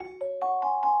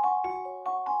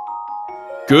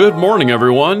Good morning,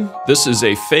 everyone. This is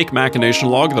a fake machination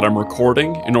log that I'm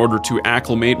recording in order to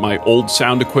acclimate my old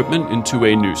sound equipment into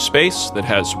a new space that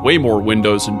has way more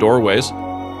windows and doorways.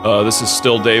 This is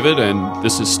still David, and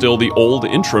this is still the old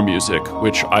intro music,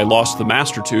 which I lost the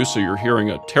master to, so you're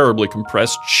hearing a terribly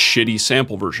compressed, shitty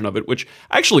sample version of it, which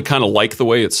I actually kind of like the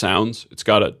way it sounds. It's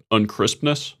got an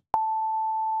uncrispness.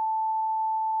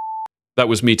 That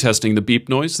was me testing the beep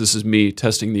noise. This is me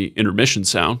testing the intermission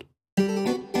sound.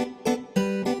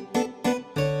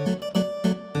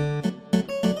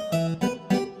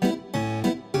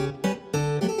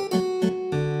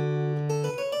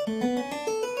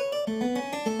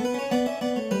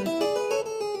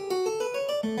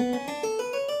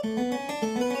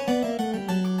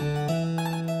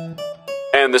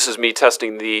 And this is me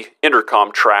testing the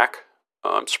intercom track.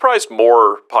 I'm surprised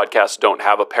more podcasts don't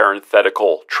have a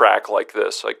parenthetical track like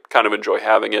this. I kind of enjoy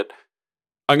having it.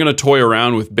 I'm going to toy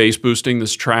around with bass boosting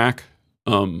this track.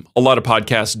 A lot of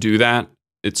podcasts do that.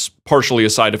 It's partially a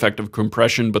side effect of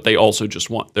compression, but they also just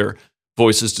want their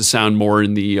voices to sound more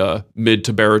in the mid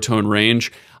to baritone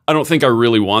range. I don't think I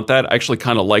really want that. I actually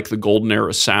kind of like the golden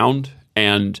era sound.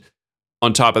 And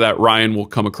on top of that, Ryan will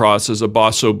come across as a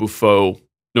basso buffo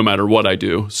no matter what I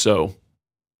do. So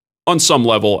on some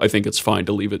level, I think it's fine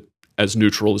to leave it as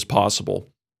neutral as possible.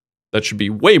 That should be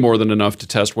way more than enough to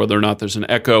test whether or not there's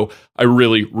an echo. I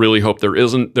really, really hope there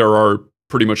isn't. There are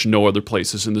pretty much no other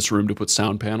places in this room to put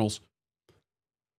sound panels.